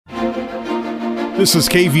This is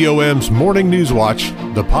KVOM's Morning News Watch,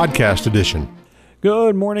 the podcast edition.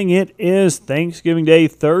 Good morning. It is Thanksgiving Day,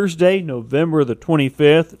 Thursday, November the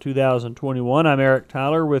 25th, 2021. I'm Eric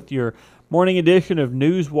Tyler with your morning edition of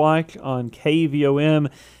News Watch on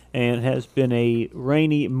KVOM, and it has been a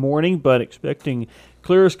rainy morning, but expecting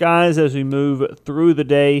clear skies as we move through the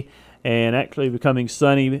day and actually becoming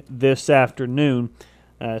sunny this afternoon.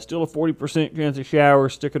 Still a 40% chance of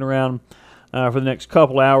showers sticking around for the next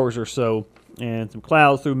couple hours or so, and some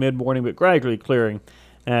clouds through mid-morning, but gradually clearing,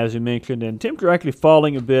 as you mentioned. And temperature actually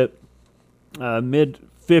falling a bit,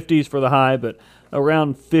 mid-50s for the high, but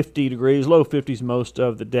around 50 degrees, low 50s most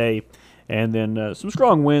of the day. And then some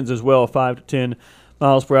strong winds as well, 5 to 10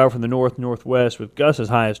 miles per hour from the north-northwest, with gusts as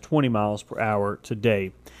high as 20 miles per hour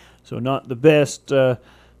today. So not the best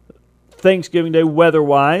Thanksgiving Day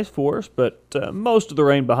weather-wise for us, but most of the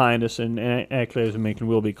rain behind us, and actually, as I mentioned,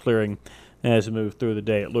 will be clearing as we move through the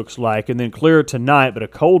day, it looks like. And then clear tonight, but a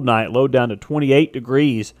cold night, low down to 28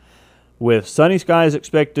 degrees, with sunny skies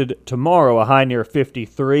expected tomorrow, a high near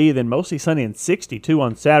 53, then mostly sunny and 62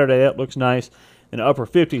 on Saturday. That looks nice. And upper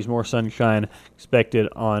 50s, more sunshine expected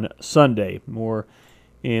on Sunday. More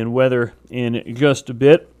in weather in just a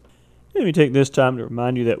bit. Let me take this time to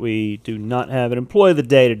remind you that we do not have an Employee of the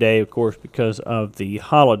Day today, of course, because of the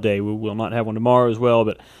holiday. We will not have one tomorrow as well,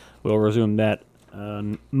 but we'll resume that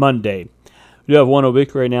on Monday. We do have one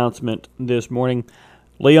obituary announcement this morning.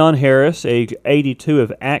 Leon Harris, age 82,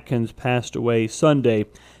 of Atkins, passed away Sunday.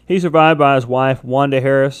 He's survived by his wife, Wanda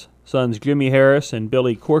Harris, sons Jimmy Harris and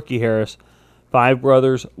Billy Corky Harris, 5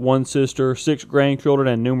 brothers, 1 sister, 6 grandchildren,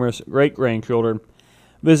 and numerous great-grandchildren.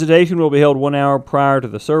 Visitation will be held 1 hour prior to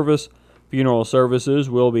the service. Funeral services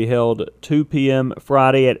will be held 2 p.m.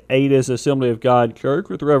 Friday at Ada's Assembly of God Church,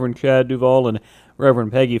 with Reverend Chad Duvall and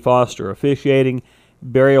Reverend Peggy Foster officiating.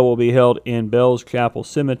 Burial will be held in Bells Chapel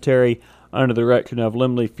Cemetery under the direction of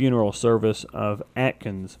Limley Funeral Service of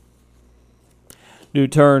Atkins. Do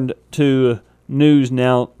turn to news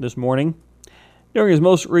now this morning. During his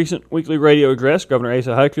most recent weekly radio address, Governor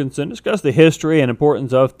Asa Hutchinson discussed the history and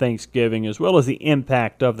importance of Thanksgiving, as well as the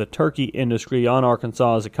impact of the turkey industry on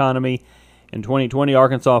Arkansas's economy. In 2020,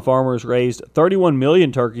 Arkansas farmers raised 31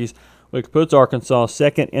 million turkeys, which puts Arkansas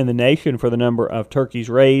second in the nation for the number of turkeys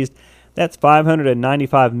raised. That's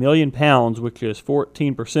 595 million pounds, which is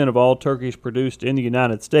 14% of all turkeys produced in the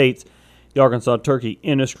United States. The Arkansas turkey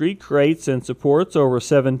industry creates and supports over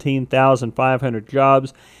 17,500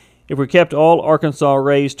 jobs. If we kept all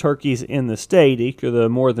Arkansas-raised turkeys in the state, each of the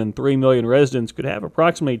more than 3 million residents could have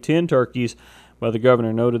approximately 10 turkeys. Well, the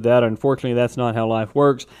governor noted that. Unfortunately, that's not how life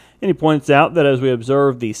works. And he points out that as we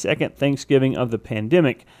observe the second Thanksgiving of the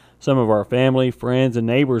pandemic, some of our family, friends, and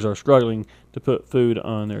neighbors are struggling to put food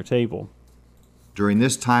on their table. During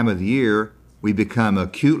this time of the year, we become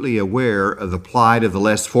acutely aware of the plight of the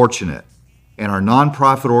less fortunate, and our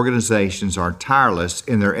nonprofit organizations are tireless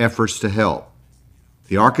in their efforts to help.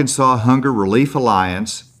 The Arkansas Hunger Relief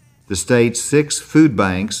Alliance, the state's 6 food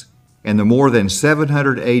banks, and the more than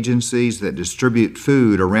 700 agencies that distribute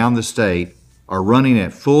food around the state are running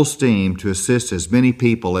at full steam to assist as many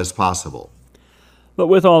people as possible. But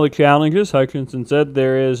with all the challenges, Hutchinson said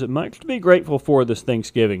there is much to be grateful for this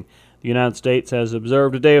Thanksgiving. The United States has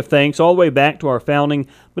observed a day of thanks all the way back to our founding,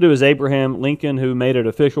 but it was Abraham Lincoln who made it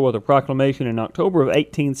official with a proclamation in October of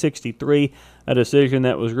 1863, a decision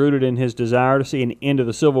that was rooted in his desire to see an end to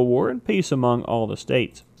the Civil War and peace among all the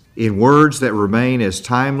states. In words that remain as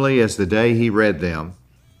timely as the day he read them,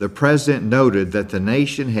 the president noted that the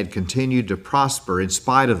nation had continued to prosper in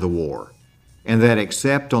spite of the war, and that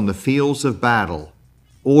except on the fields of battle,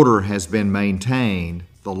 order has been maintained,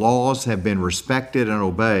 the laws have been respected and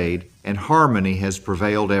obeyed, and harmony has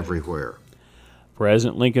prevailed everywhere.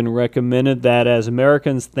 President Lincoln recommended that as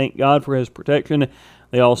Americans thank God for his protection,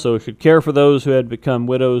 they also should care for those who had become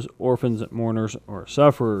widows, orphans, mourners, or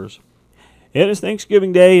sufferers. It is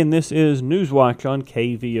Thanksgiving Day, and this is Newswatch on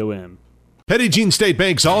KVOM. Petit Jean State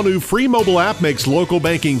Bank's all-new free mobile app makes local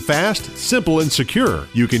banking fast, simple, and secure.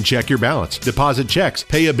 You can check your balance, deposit checks,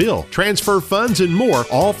 pay a bill, transfer funds, and more,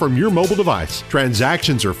 all from your mobile device.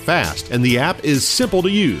 Transactions are fast, and the app is simple to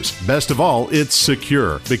use. Best of all, it's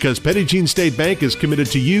secure, because Petit Jean State Bank is committed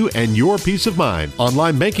to you and your peace of mind.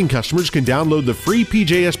 Online banking customers can download the free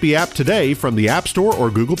PJSB app today from the App Store or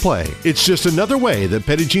Google Play. It's just another way that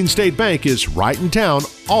Petit Jean State Bank is right in town,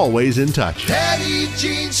 always in touch. Petit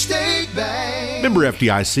Jean State Bank. Member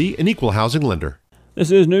FDIC, an equal housing lender. This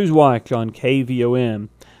is Newswatch on KVOM.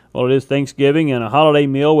 Well, it is Thanksgiving, and a holiday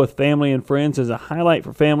meal with family and friends is a highlight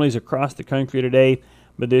for families across the country today.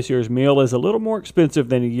 But this year's meal is a little more expensive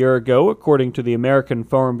than a year ago, according to the American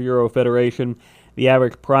Farm Bureau Federation. The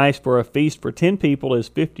average price for a feast for 10 people is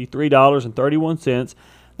 $53.31.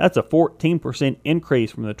 That's a 14%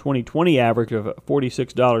 increase from the 2020 average of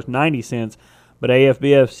 $46.90. But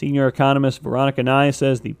AFBF senior economist Veronica Nye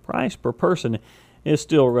says the price per person is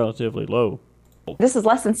still relatively low. This is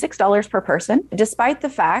less than $6 per person, despite the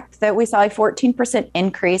fact that we saw a 14%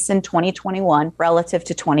 increase in 2021 relative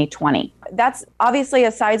to 2020. That's obviously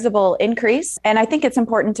a sizable increase, and I think it's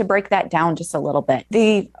important to break that down just a little bit.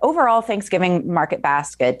 The overall Thanksgiving market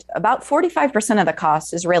basket, about 45% of the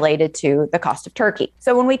cost is related to the cost of turkey.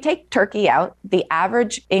 So when we take turkey out, the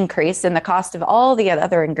average increase in the cost of all the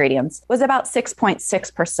other ingredients was about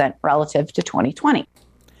 6.6% relative to 2020.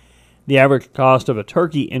 The average cost of a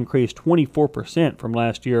turkey increased 24% from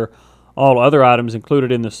last year. All other items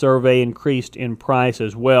included in the survey increased in price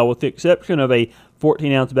as well, with the exception of a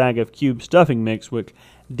 14-ounce bag of cube stuffing mix, which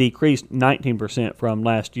decreased 19% from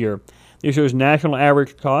last year. This year's national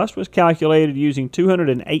average cost was calculated using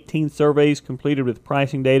 218 surveys completed with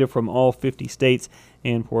pricing data from all 50 states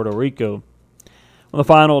and Puerto Rico. Well, the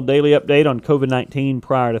final daily update on COVID-19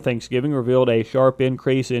 prior to Thanksgiving revealed a sharp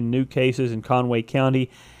increase in new cases in Conway County.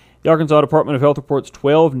 The Arkansas Department of Health reports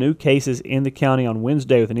 12 new cases in the county on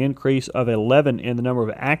Wednesday, with an increase of 11 in the number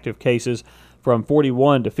of active cases from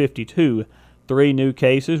 41 to 52. 3 new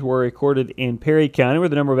cases were recorded in Perry County, where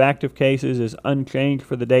the number of active cases is unchanged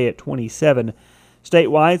for the day at 27.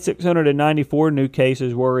 Statewide, 694 new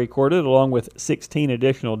cases were recorded, along with 16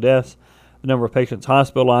 additional deaths. The number of patients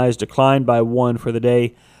hospitalized declined by 1 for the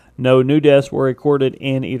day. No new deaths were recorded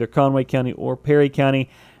in either Conway County or Perry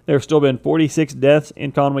County. There have still been 46 deaths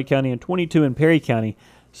in Conway County and 22 in Perry County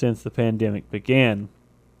since the pandemic began.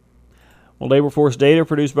 Well, labor force data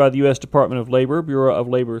produced by the U.S. Department of Labor, Bureau of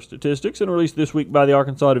Labor Statistics, and released this week by the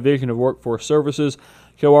Arkansas Division of Workforce Services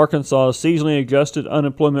show Arkansas's seasonally adjusted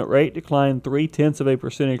unemployment rate declined 0.3 of a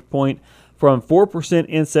percentage point from 4%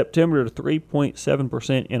 in September to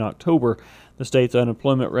 3.7% in October. The state's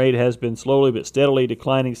unemployment rate has been slowly but steadily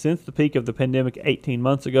declining since the peak of the pandemic 18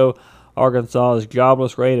 months ago. Arkansas's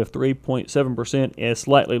jobless rate of 3.7% is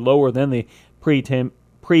slightly lower than the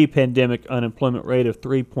pre-pandemic unemployment rate of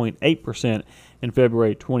 3.8% in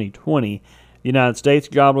February 2020. The United States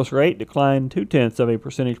jobless rate declined 0.2 of a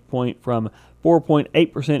percentage point from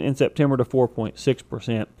 4.8% in September to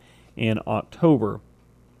 4.6% in October.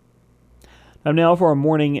 Time now for our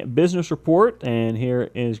morning business report, and here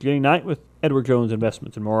is Jenny Knight with Edward Jones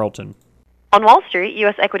Investments in Morrilton. On Wall Street,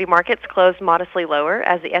 U.S. equity markets closed modestly lower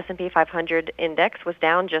as the S&P 500 index was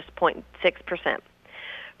down just 0.6%.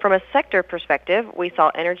 From a sector perspective, we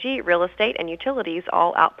saw energy, real estate, and utilities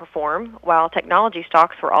all outperform, while technology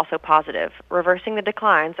stocks were also positive, reversing the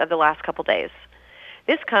declines of the last couple days.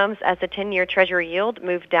 This comes as the 10-year Treasury yield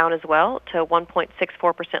moved down as well to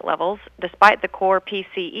 1.64% levels, despite the core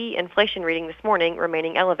PCE inflation reading this morning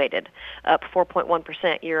remaining elevated, up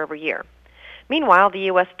 4.1% year over year. Meanwhile, the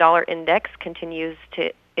U.S. dollar index continues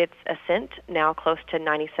to its ascent, now close to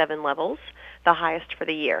 97 levels, the highest for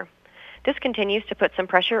the year. This continues to put some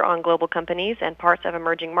pressure on global companies and parts of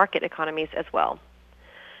emerging market economies as well.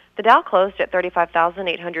 The Dow closed at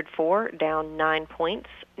 35,804, down 9 points.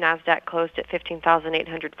 NASDAQ closed at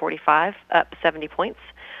 15,845, up 70 points.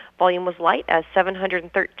 Volume was light as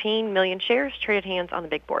 713 million shares traded hands on the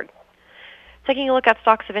big board. Taking a look at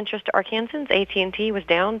stocks of interest to Arkansans, AT&T was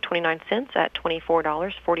down 29 cents at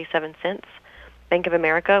 $24.47. Bank of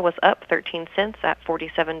America was up 13 cents at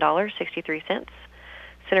 $47.63.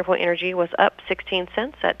 CenterPoint Energy was up 16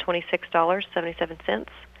 cents at $26.77.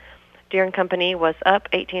 Deere & Company was up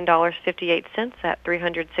 $18.58 at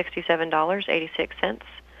 $367.86.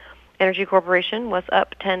 Energy Corporation was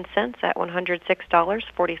up 10 cents at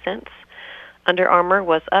 $106.40. Under Armour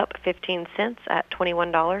was up 15 cents at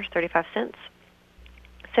 $21.35.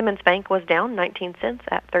 Simmons Bank was down 19 cents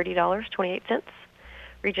at $30.28.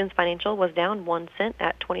 Regions Financial was down 1 cent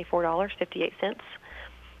at $24.58.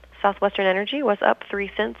 Southwestern Energy was up 3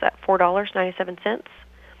 cents at $4.97.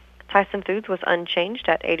 Tyson Foods was unchanged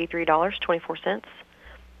at $83.24.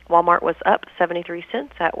 Walmart was up 73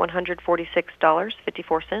 cents at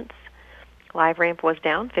 $146.54. LiveRamp was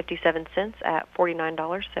down 57 cents at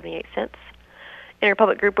 $49.78.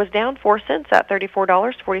 Interpublic Group was down 4 cents at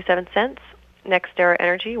 $34.47. NextEra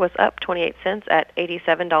Energy was up 28 cents at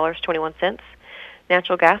 $87.21.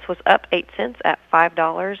 Natural gas was up 8 cents at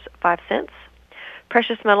 $5.05.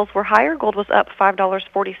 Precious metals were higher. Gold was up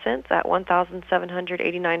 $5.40 at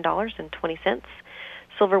 $1,789.20.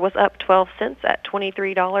 Silver was up 12 cents at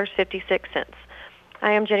 $23.56.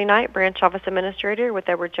 I am Jenny Knight, Branch Office Administrator with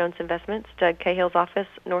Edward Jones Investments, Doug Cahill's office,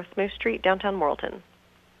 North Moose Street, downtown Morrilton.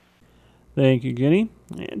 Thank you, Jenny.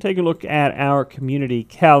 And take a look at our community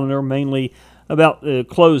calendar. Mainly about the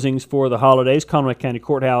closings for the holidays. Conway County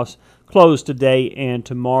Courthouse closed today and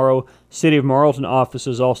tomorrow. City of Morrilton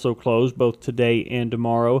offices also closed both today and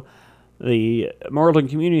tomorrow. The Morrilton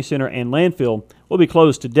Community Center and landfill will be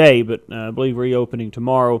closed today, but I believe reopening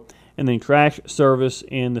tomorrow. And then trash service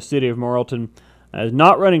in the City of Morrilton is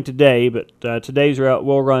not running today, but today's route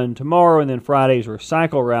will run tomorrow, and then Friday's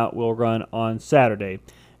recycle route will run on Saturday.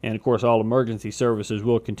 And, of course, all emergency services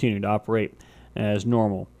will continue to operate as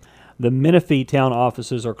normal. The Menifee town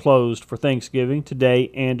offices are closed for Thanksgiving today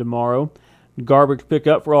and tomorrow. Garbage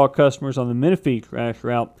pickup for all customers on the Menifee trash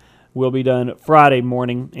route will be done Friday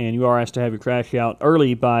morning, and you are asked to have your trash out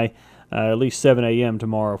early by at least 7 a.m.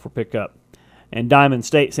 tomorrow for pickup. And Diamond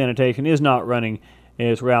State Sanitation is not running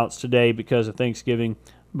its routes today because of Thanksgiving,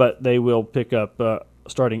 but they will pick up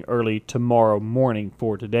starting early tomorrow morning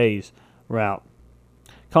for today's route.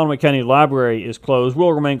 Conway County Library is closed,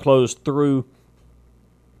 will remain closed through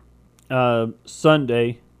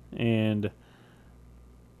Sunday, and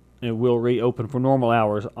it will reopen for normal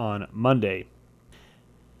hours on Monday.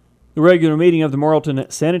 The regular meeting of the Morrilton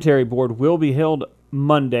Sanitary Board will be held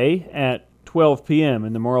Monday at 12 p.m.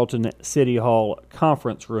 in the Morrilton City Hall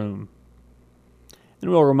Conference Room. And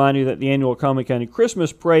we'll remind you that the annual Conway County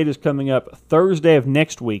Christmas Parade is coming up Thursday of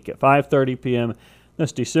next week at 5:30 p.m.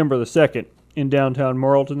 That's December the 2nd in downtown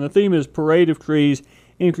Morrilton. The theme is Parade of Trees.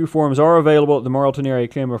 Entry forms are available at the Morrilton Area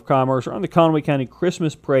Chamber of Commerce or on the Conway County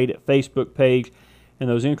Christmas Parade Facebook page. And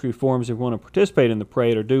those entry forms, if you want to participate in the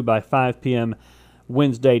parade, are due by 5 p.m.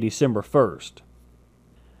 Wednesday, December 1st.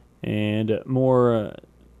 And more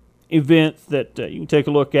events that you can take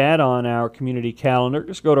a look at on our community calendar.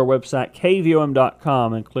 Just go to our website,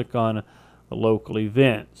 kvom.com, and click on local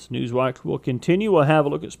events. Newswatch will continue. We'll have a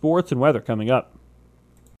look at sports and weather coming up.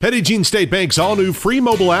 Petit Jean State Bank's all-new free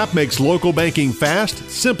mobile app makes local banking fast,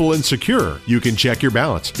 simple, and secure. You can check your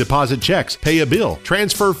balance, deposit checks, pay a bill,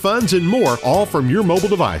 transfer funds, and more, all from your mobile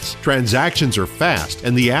device. Transactions are fast,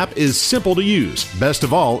 and the app is simple to use. Best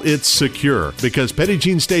of all, it's secure, because Petit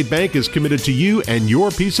Jean State Bank is committed to you and your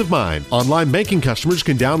peace of mind. Online banking customers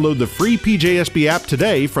can download the free PJSB app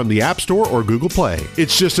today from the App Store or Google Play.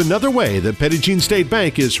 It's just another way that Petit Jean State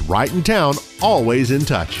Bank is right in town, always in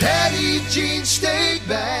touch. Petit Jean State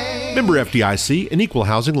Bank. Member FDIC, an equal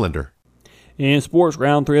housing lender. In sports,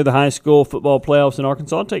 round 3 of the high school football playoffs in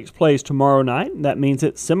Arkansas takes place tomorrow night. That means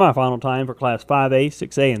it's semifinal time for Class 5A,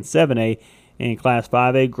 6A, and 7A. In Class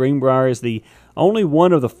 5A, Greenbrier is the only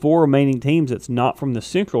one of the 4 remaining teams that's not from the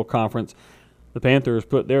Central Conference. The Panthers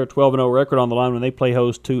put their 12-0 record on the line when they play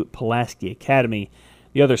host to Pulaski Academy.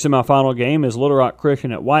 The other semifinal game is Little Rock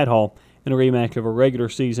Christian at Whitehall in a rematch of a regular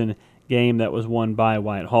season game that was won by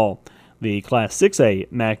Whitehall. The Class 6A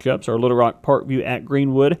matchups are Little Rock Parkview at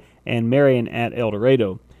Greenwood and Marion at El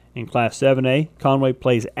Dorado. In Class 7A, Conway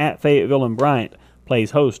plays at Fayetteville and Bryant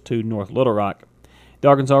plays host to North Little Rock. The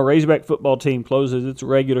Arkansas Razorback football team closes its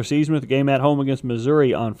regular season with a game at home against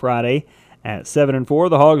Missouri on Friday. At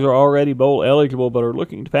 7-4, the Hogs are already bowl eligible but are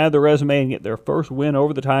looking to pad their resume and get their first win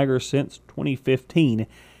over the Tigers since 2015.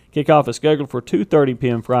 Kickoff is scheduled for 2:30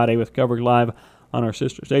 p.m. Friday with coverage live on our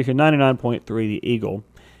sister station 99.3 The Eagle.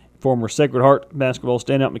 Former Sacred Heart basketball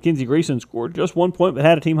standout Mackenzie Greason scored just 1 point but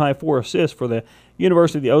had a team-high 4 assists for the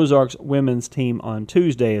University of the Ozarks women's team on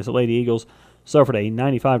Tuesday as the Lady Eagles suffered a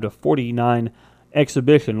 95-49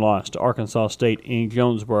 exhibition loss to Arkansas State in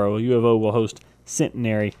Jonesboro. U of O will host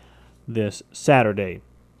Centenary this Saturday.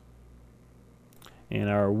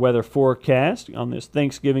 And our weather forecast on this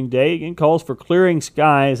Thanksgiving Day again calls for clearing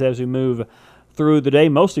skies as we move through the day.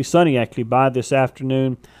 Mostly sunny actually by this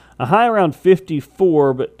afternoon. A high around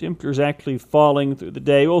 54, but temperatures actually falling through the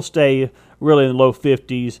day. We'll stay really in the low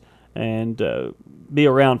 50s and be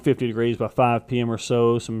around 50 degrees by 5 p.m. or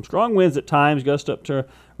so. Some strong winds at times, gust up to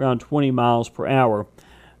around 20 miles per hour.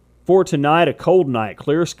 For tonight, a cold night.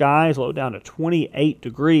 Clear skies, low down to 28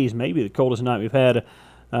 degrees, maybe the coldest night we've had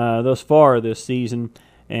thus far this season.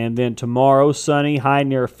 And then tomorrow, sunny, high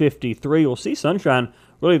near 53. We'll see sunshine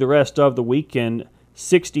really the rest of the weekend.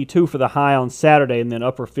 62 for the high on Saturday, and then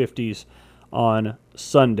upper 50s on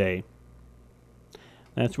Sunday.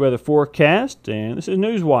 That's weather forecast, and this is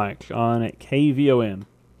Newswatch on KVOM.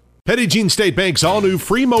 Petit Jean State Bank's all-new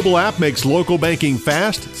free mobile app makes local banking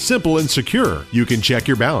fast, simple, and secure. You can check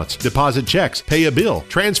your balance, deposit checks, pay a bill,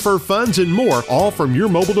 transfer funds, and more, all from your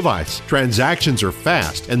mobile device. Transactions are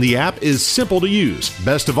fast, and the app is simple to use.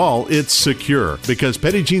 Best of all, it's secure, because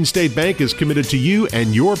Petit Jean State Bank is committed to you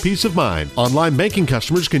and your peace of mind. Online banking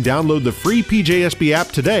customers can download the free PJSB app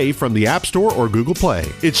today from the App Store or Google Play.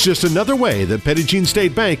 It's just another way that Petit Jean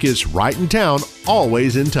State Bank is right in town,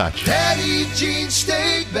 always in touch. Petit Jean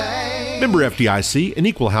State Bank. Member FDIC, an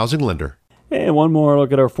equal housing lender. And one more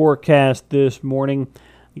look at our forecast this morning.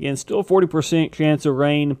 Again, still 40% chance of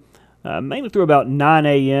rain, mainly through about 9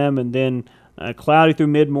 a.m. and then cloudy through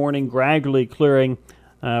mid-morning, gradually clearing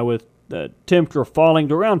with the temperature falling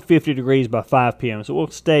to around 50 degrees by 5 p.m. So we'll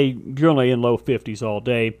stay generally in low 50s all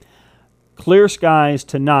day. Clear skies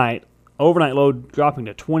tonight, overnight low dropping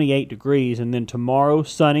to 28 degrees, and then tomorrow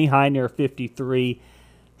sunny, high near 53.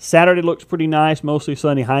 Saturday looks pretty nice, mostly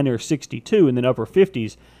sunny, high near 62, and then upper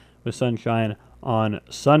 50s with sunshine on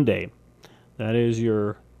Sunday. That is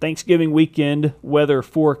your Thanksgiving weekend weather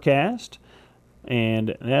forecast.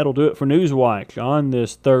 And that'll do it for Newswatch on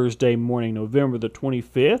this Thursday morning, November the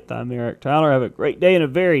 25th. I'm Eric Tyler. Have a great day and a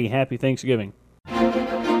very happy Thanksgiving.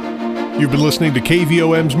 You've been listening to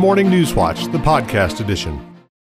KVOM's Morning Newswatch, the podcast edition.